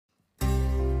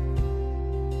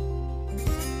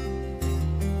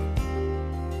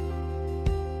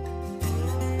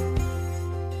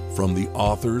from the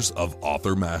authors of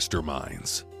Author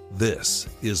Masterminds. This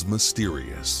is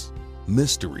Mysterious.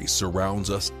 Mystery surrounds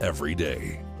us every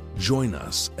day. Join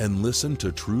us and listen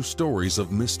to true stories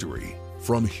of mystery,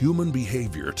 from human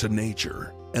behavior to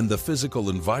nature, and the physical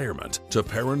environment to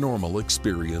paranormal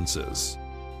experiences.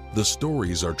 The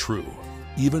stories are true,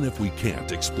 even if we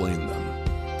can't explain them.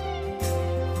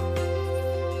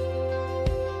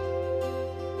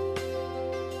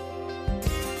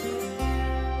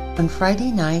 On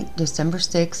Friday night, December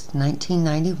 6,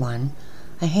 1991,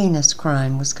 a heinous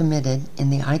crime was committed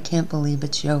in the I Can't Believe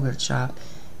It's yogurt shop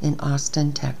in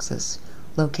Austin, Texas,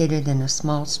 located in a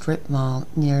small strip mall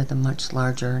near the much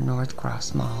larger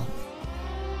Northcross Mall.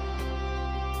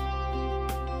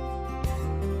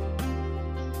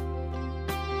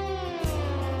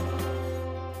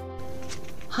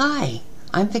 Hi,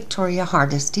 I'm Victoria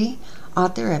Hardesty,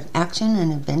 author of Action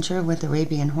and Adventure with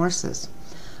Arabian Horses.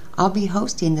 I'll be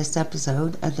hosting this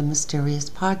episode of the Mysterious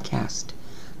Podcast,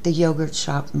 The Yogurt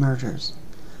Shop Murders.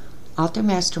 Author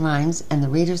Masterminds and the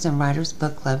Readers and Writers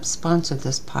Book Club sponsor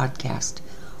this podcast.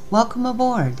 Welcome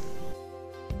aboard!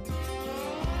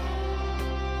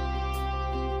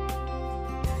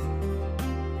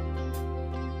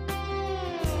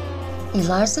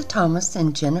 Eliza Thomas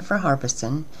and Jennifer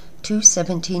Harbison, two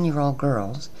 17-year-old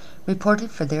girls,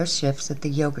 reported for their shifts at the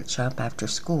yogurt shop after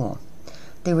school.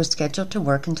 They were scheduled to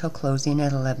work until closing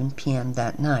at 11 p.m.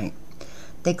 that night.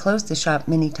 They closed the shop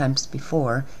many times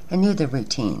before and knew the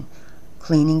routine: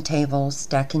 cleaning tables,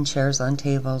 stacking chairs on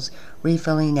tables,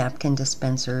 refilling napkin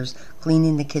dispensers,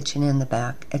 cleaning the kitchen in the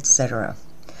back, etc.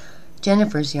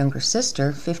 Jennifer's younger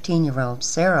sister, 15-year-old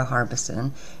Sarah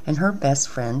Harbison, and her best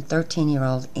friend,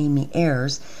 13-year-old Amy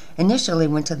Ayers, initially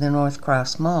went to the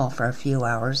Northcross Mall for a few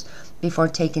hours before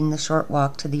taking the short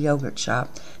walk to the yogurt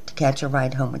shop to catch a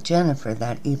ride home with Jennifer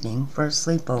that evening for a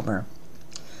sleepover.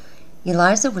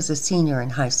 Eliza was a senior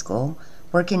in high school,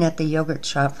 working at the yogurt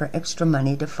shop for extra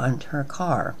money to fund her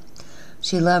car.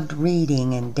 She loved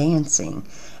reading and dancing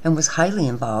and was highly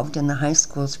involved in the high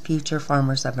school's Future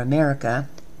Farmers of America,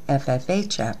 FFA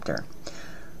chapter.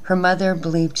 Her mother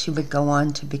believed she would go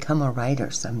on to become a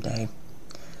writer someday.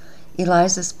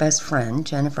 Eliza's best friend,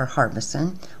 Jennifer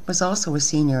Harbison, was also a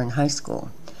senior in high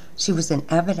school. She was an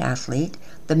avid athlete,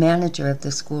 the manager of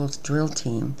the school's drill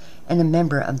team, and a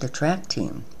member of the track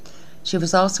team. She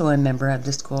was also a member of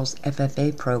the school's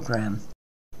FFA program.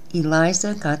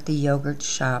 Eliza got the yogurt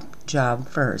shop job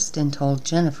first and told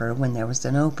Jennifer when there was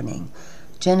an opening.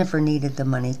 Jennifer needed the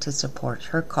money to support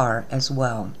her car as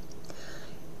well.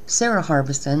 Sarah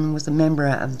Harbison was a member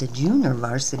of the junior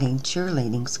varsity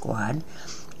cheerleading squad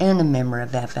and a member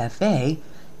of FFA.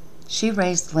 She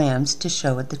raised lambs to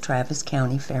show at the Travis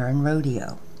County Fair and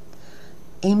Rodeo.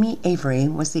 Amy Avery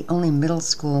was the only middle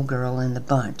school girl in the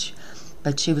bunch,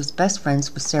 but she was best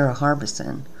friends with Sarah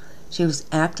Harbison. She was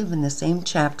active in the same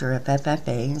chapter of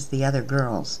FFA as the other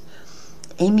girls.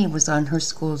 Amy was on her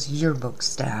school's yearbook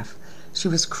staff. She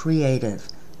was creative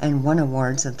and won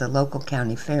awards at the local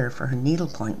county fair for her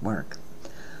needlepoint work.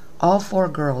 All four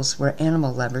girls were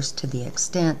animal lovers to the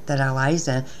extent that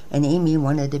Eliza and Amy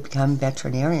wanted to become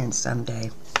veterinarians someday.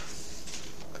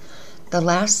 The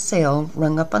last sale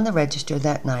rung up on the register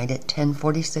that night at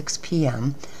 10:46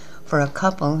 p.m. for a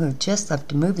couple who just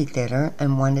left a movie theater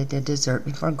and wanted a dessert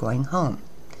before going home.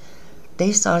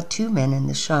 They saw two men in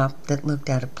the shop that looked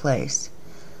out of place.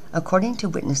 According to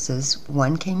witnesses,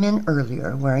 one came in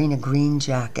earlier wearing a green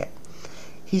jacket.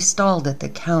 He stalled at the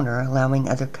counter, allowing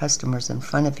other customers in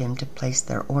front of him to place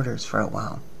their orders for a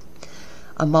while.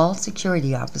 A mall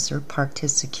security officer parked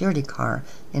his security car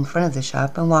in front of the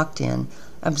shop and walked in,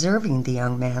 observing the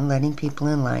young man letting people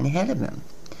in line ahead of him.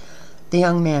 The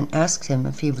young man asked him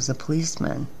if he was a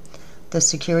policeman. The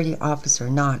security officer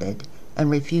nodded and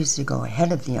refused to go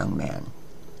ahead of the young man.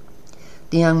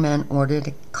 The young man ordered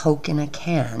a Coke in a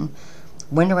can,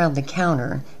 went around the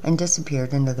counter, and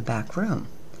disappeared into the back room.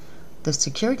 The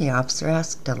security officer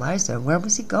asked Eliza where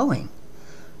was he going.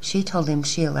 She told him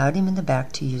she allowed him in the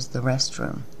back to use the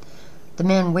restroom. The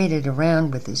man waited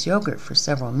around with his yogurt for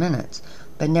several minutes,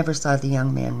 but never saw the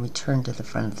young man return to the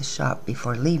front of the shop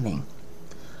before leaving.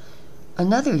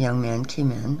 Another young man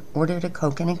came in, ordered a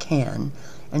Coke in a can,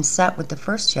 and sat with the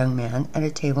first young man at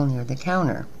a table near the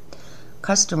counter.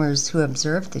 Customers who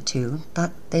observed the two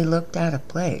thought they looked out of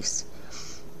place.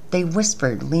 They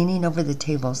whispered, leaning over the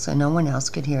table so no one else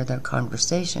could hear their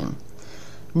conversation.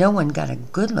 No one got a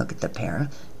good look at the pair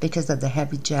because of the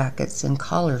heavy jackets and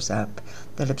collars up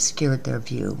that obscured their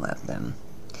view of them.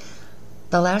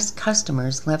 The last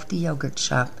customers left the yogurt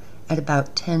shop at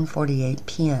about 10:48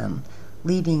 p.m.,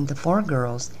 leaving the four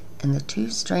girls and the two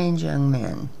strange young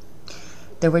men.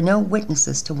 There were no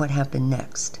witnesses to what happened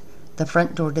next. The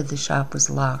front door to the shop was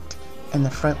locked and the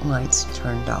front lights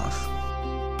turned off.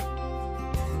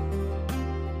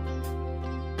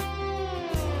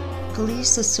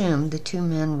 Police assumed the two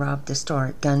men robbed the store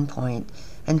at gunpoint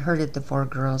and herded the four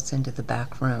girls into the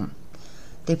back room.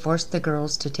 They forced the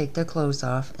girls to take their clothes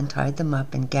off and tied them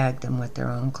up and gagged them with their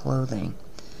own clothing.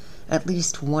 At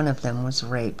least one of them was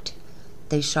raped.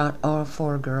 They shot all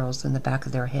four girls in the back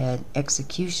of their head,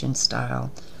 execution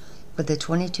style, with a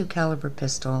 .22 caliber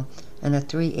pistol and a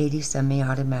 .380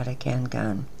 semi-automatic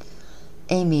handgun.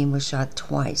 Amy was shot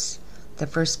twice. The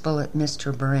first bullet missed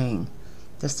her brain.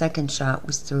 The second shot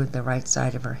was through the right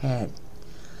side of her head.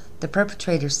 The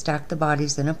perpetrators stacked the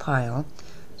bodies in a pile,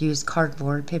 used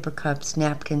cardboard, paper cups,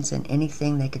 napkins, and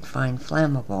anything they could find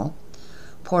flammable,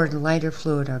 poured lighter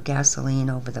fluid or gasoline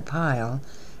over the pile,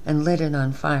 and lit it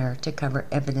on fire to cover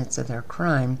evidence of their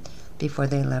crime before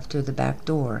they left through the back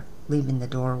door, leaving the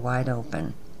door wide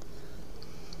open.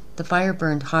 The fire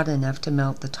burned hot enough to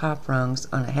melt the top rungs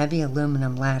on a heavy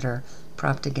aluminum ladder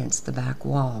propped against the back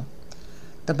wall.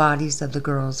 The bodies of the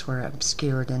girls were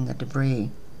obscured in the debris.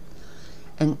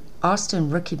 An Austin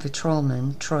rookie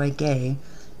patrolman, Troy Gay,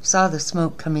 saw the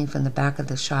smoke coming from the back of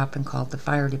the shop and called the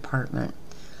fire department.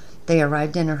 They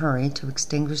arrived in a hurry to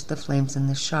extinguish the flames in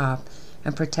the shop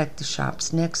and protect the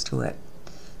shops next to it.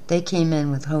 They came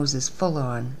in with hoses full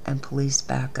on and police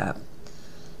backup.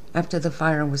 After the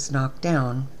fire was knocked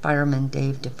down, fireman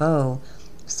Dave DeVoe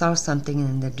saw something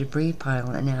in the debris pile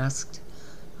and asked,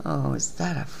 "Oh, is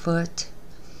that a foot?"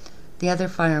 The other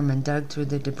firemen dug through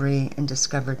the debris and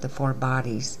discovered the four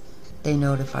bodies. They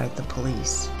notified the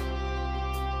police.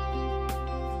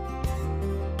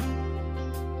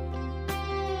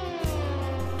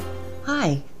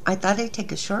 Hi, I thought I'd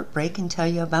take a short break and tell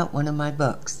you about one of my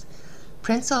books.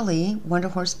 Prince Ali, Wonder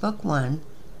Horse Book 1,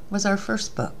 was our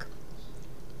first book.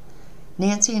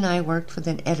 Nancy and I worked with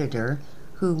an editor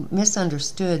who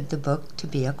misunderstood the book to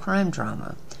be a crime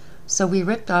drama. So we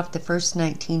ripped off the first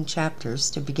 19 chapters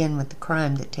to begin with the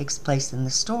crime that takes place in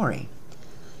the story.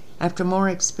 After more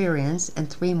experience and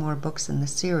 3 more books in the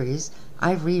series,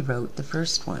 I rewrote the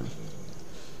first one.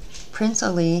 Prince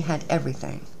Ali had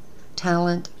everything: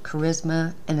 talent,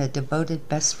 charisma, and a devoted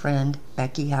best friend,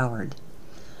 Becky Howard.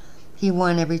 He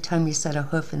won every time he set a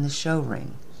hoof in the show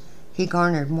ring. He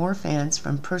garnered more fans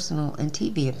from personal and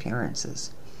TV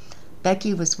appearances.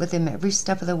 Becky was with him every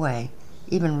step of the way,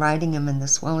 even riding him in the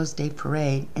Swallows Day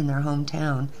Parade in their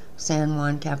hometown, San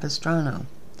Juan Capistrano.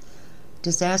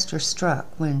 Disaster struck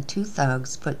when 2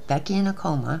 thugs put Becky in a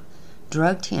coma,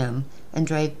 drugged him, and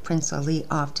dragged Prince Ali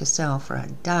off to sell for a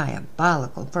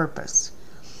diabolical purpose.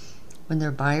 When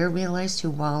their buyer realized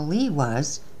who Ali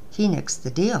was, he nixed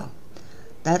the deal.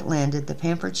 That landed the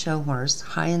pampered show horse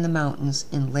high in the mountains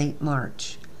in late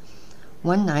March.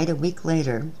 One night, a week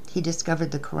later, he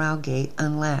discovered the corral gate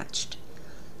unlatched.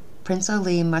 Prince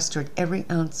Ali mustered every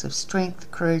ounce of strength,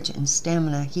 courage, and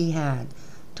stamina he had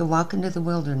to walk into the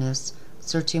wilderness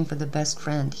searching for the best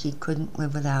friend he couldn't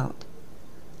live without.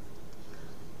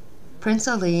 Prince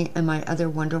Ali and my other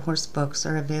Wonder Horse books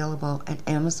are available at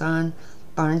Amazon,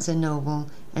 Barnes & Noble,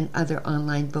 and other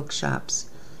online bookshops.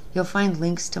 You'll find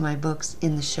links to my books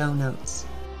in the show notes.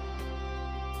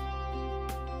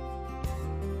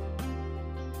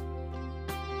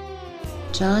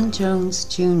 John Jones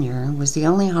Jr. was the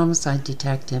only homicide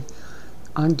detective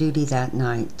on duty that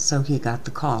night, so he got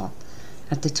the call.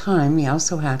 At the time, he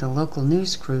also had a local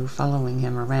news crew following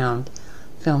him around,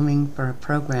 filming for a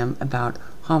program about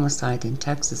homicide in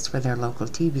Texas for their local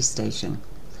TV station.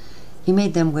 He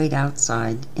made them wait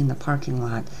outside in the parking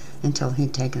lot until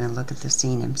he'd taken a look at the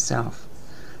scene himself.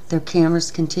 Their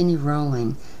cameras continued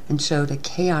rolling and showed a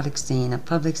chaotic scene of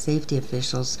public safety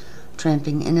officials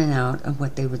tramping in and out of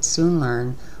what they would soon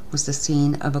learn was the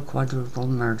scene of a quadruple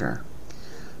murder.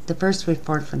 The first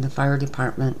report from the fire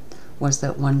department was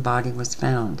that 1 body was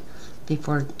found.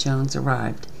 Before Jones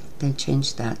arrived, they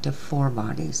changed that to 4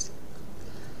 bodies.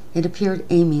 It appeared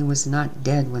Amy was not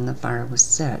dead when the fire was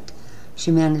set.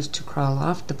 She managed to crawl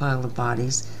off the pile of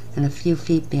bodies and a few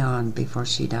feet beyond before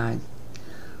she died.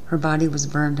 Her body was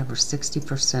burned over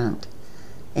 60%.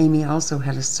 Amy also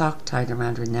had a sock tied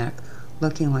around her neck,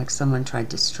 looking like someone tried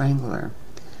to strangle her.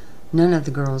 None of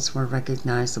the girls were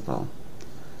recognizable.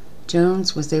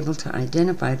 Jones was able to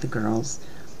identify the girls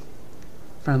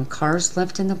from cars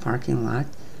left in the parking lot,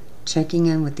 checking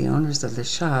in with the owners of the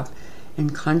shop,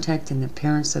 and contacting the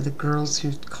parents of the girls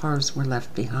whose cars were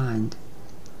left behind.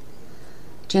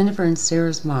 Jennifer and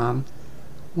Sarah's mom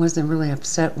wasn't really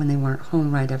upset when they weren't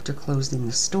home right after closing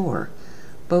the store.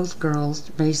 Both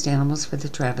girls raised animals for the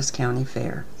Travis County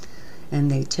Fair, and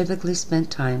they typically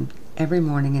spent time every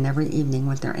morning and every evening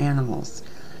with their animals.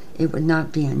 It would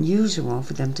not be unusual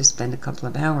for them to spend a couple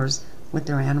of hours with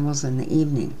their animals in the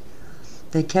evening.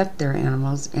 They kept their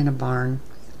animals in a barn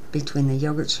between the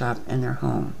yogurt shop and their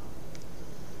home.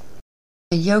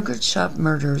 The yogurt shop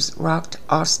murders rocked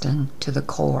Austin to the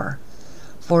core.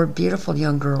 4 beautiful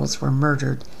young girls were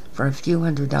murdered for a few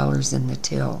 $100s in the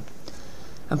till.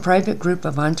 A private group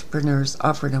of entrepreneurs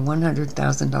offered a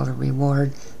 $100,000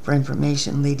 reward for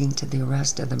information leading to the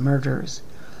arrest of the murderers.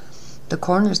 The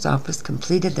coroner's office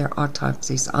completed their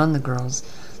autopsies on the girls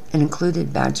and included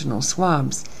vaginal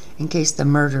swabs in case the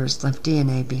murderers left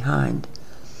DNA behind.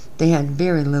 They had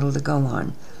very little to go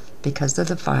on because of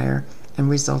the fire and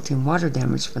resulting water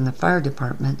damage from the fire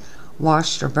department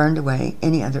washed or burned away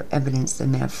any other evidence they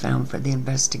may have found for the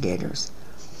investigators.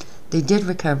 They did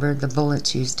recover the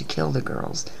bullets used to kill the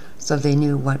girls, so they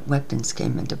knew what weapons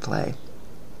came into play.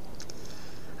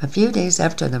 A few days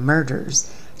after the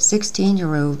murders,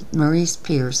 16-year-old Maurice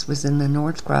Pierce was in the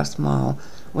Northcross Mall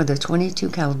with a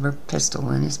 .22 caliber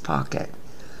pistol in his pocket.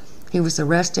 He was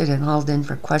arrested and hauled in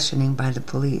for questioning by the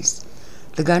police.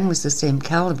 The gun was the same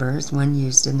caliber as one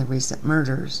used in the recent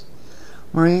murders.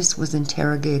 Maurice was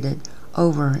interrogated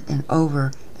over and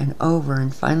over and over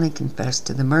and finally confessed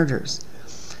to the murders.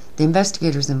 The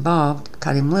investigators involved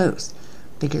cut him loose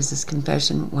because his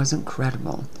confession wasn't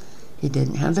credible. He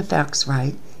didn't have the facts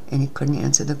right, and he couldn't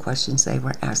answer the questions they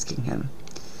were asking him.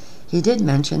 He did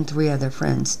mention 3 other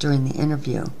friends during the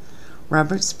interview.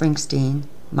 Robert Springsteen,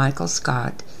 Michael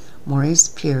Scott, Maurice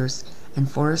Pierce,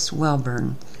 and Forrest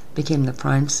Welburn became the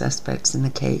prime suspects in the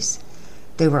case.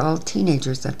 They were all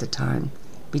teenagers at the time,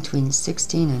 between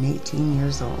 16 and 18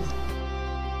 years old.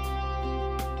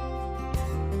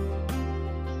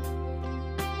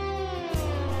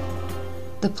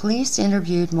 The police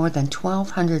interviewed more than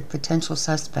 1,200 potential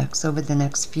suspects over the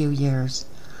next few years.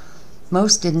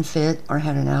 Most didn't fit or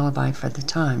had an alibi for the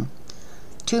time.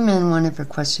 2 men wanted for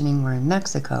questioning were in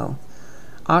Mexico.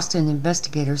 Austin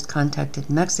investigators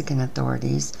contacted Mexican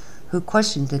authorities who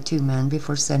questioned the 2 men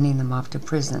before sending them off to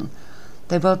prison.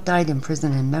 They both died in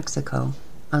prison in Mexico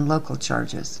on local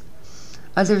charges.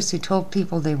 Others who told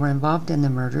people they were involved in the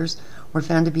murders were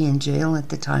found to be in jail at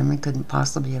the time and couldn't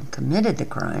possibly have committed the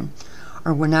crime,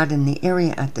 or were not in the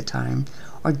area at the time,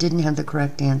 or didn't have the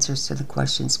correct answers to the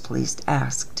questions police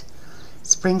asked.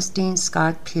 Springsteen,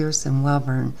 Scott, Pierce, and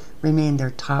Welburn remained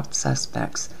their top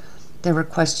suspects. They were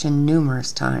questioned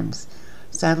numerous times.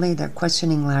 Sadly, their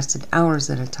questioning lasted hours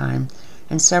at a time,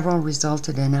 and several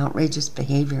resulted in outrageous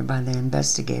behavior by the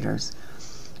investigators.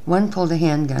 One pulled a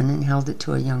handgun and held it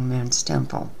to a young man's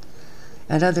temple.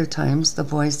 At other times, the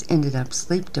boys ended up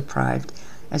sleep-deprived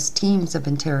as teams of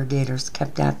interrogators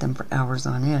kept at them for hours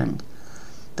on end.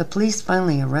 The police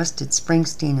finally arrested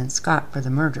Springsteen and Scott for the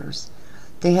murders.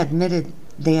 They had admitted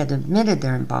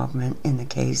their involvement in the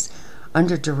case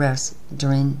under duress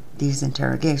during these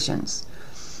interrogations.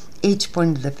 Each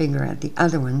pointed the finger at the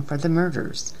other one for the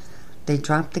murders. They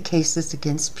dropped the cases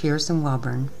against Pierce and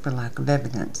Welburn for lack of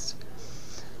evidence.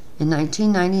 In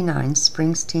 1999,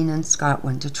 Springsteen and Scott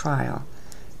went to trial.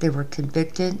 They were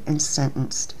convicted and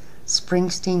sentenced.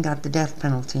 Springsteen got the death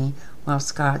penalty, while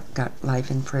Scott got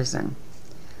life in prison.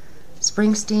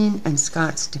 Springsteen and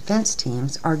Scott's defense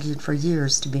teams argued for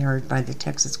years to be heard by the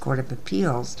Texas Court of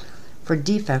Appeals for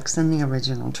defects in the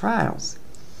original trials.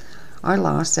 Our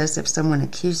law says if someone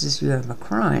accuses you of a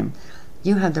crime,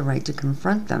 you have the right to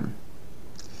confront them.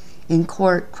 In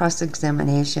court,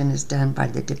 cross-examination is done by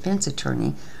the defense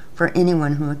attorney for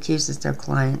anyone who accuses their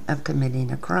client of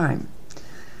committing a crime.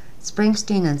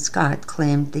 Springsteen and Scott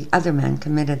claimed the other man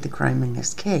committed the crime in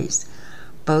this case.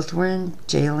 Both were in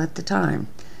jail at the time.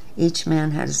 Each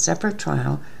man had a separate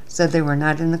trial, so they were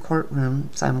not in the courtroom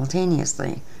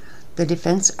simultaneously. The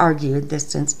defense argued that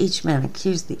since each man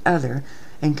accused the other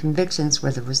and convictions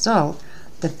were the result,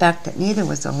 the fact that neither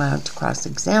was allowed to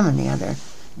cross-examine the other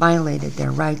violated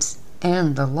their rights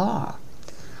and the law.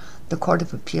 The Court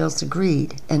of Appeals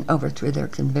agreed and overthrew their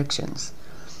convictions.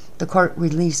 The court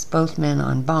released both men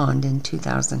on bond in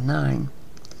 2009.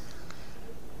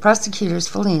 Prosecutors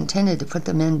fully intended to put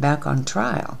the men back on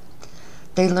trial.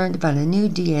 They learned about a new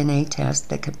DNA test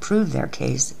that could prove their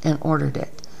case and ordered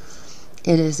it.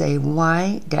 It is a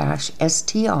Y-STR,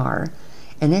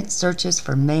 and it searches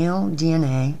for male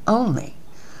DNA only.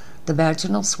 The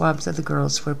vaginal swabs of the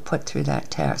girls were put through that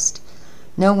test.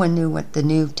 No one knew what the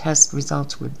new test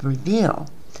results would reveal.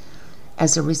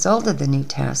 As a result of the new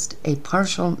test, a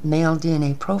partial male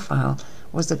DNA profile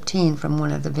was obtained from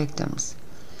one of the victims.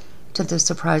 To the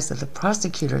surprise of the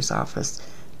prosecutor's office,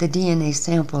 the DNA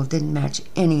sample didn't match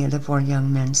any of the 4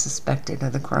 young men suspected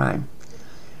of the crime.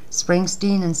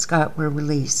 Springsteen and Scott were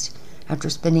released. after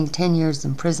spending 10 years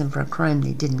in prison for a crime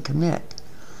they didn't commit.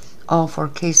 All 4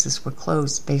 cases were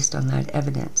closed based on that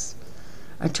evidence.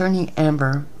 Attorney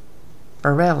Amber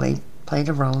Borelli played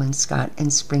a role in Scott and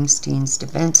Springsteen's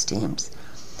defense teams.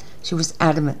 She was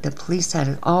adamant that police had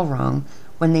it all wrong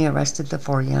when they arrested the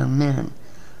 4 young men.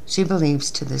 She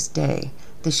believes to this day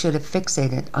they should have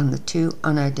fixated on the 2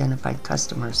 unidentified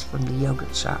customers from the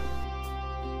yogurt shop.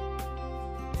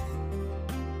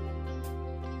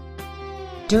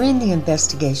 During the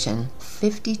investigation,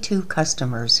 52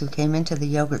 customers who came into the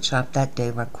yogurt shop that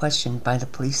day were questioned by the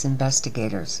police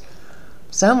investigators.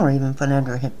 Some were even put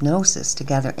under hypnosis to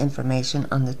gather information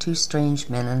on the 2 strange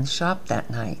men in the shop that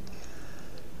night.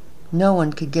 No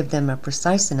one could give them a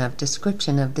precise enough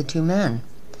description of the 2 men.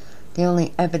 The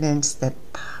only evidence that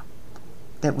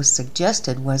was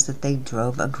suggested was that they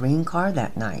drove a green car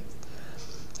that night.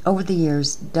 Over the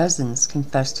years, dozens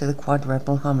confessed to the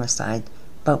quadruple homicide,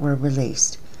 but were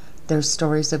released. Their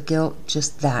stories of guilt,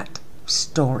 just that,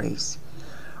 stories.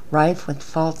 Rife with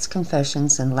false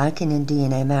confessions and lacking in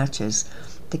DNA matches,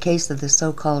 the case of the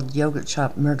so-called yogurt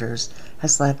shop murders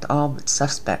has lacked all but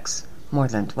suspects, more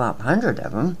than 1,200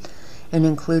 of them, and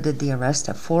included the arrest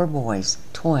of 4 boys,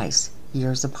 twice,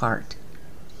 years apart.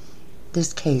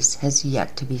 This case has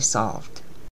yet to be solved.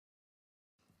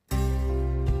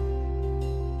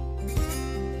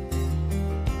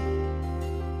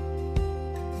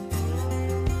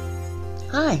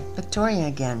 Hi, Victoria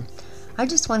again. I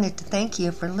just wanted to thank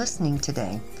you for listening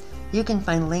today. You can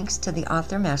find links to the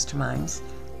Author Masterminds,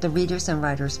 the Readers and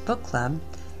Writers Book Club,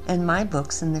 and my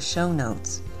books in the show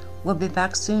notes. We'll be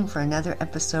back soon for another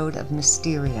episode of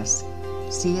Mysterious.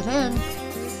 See you then.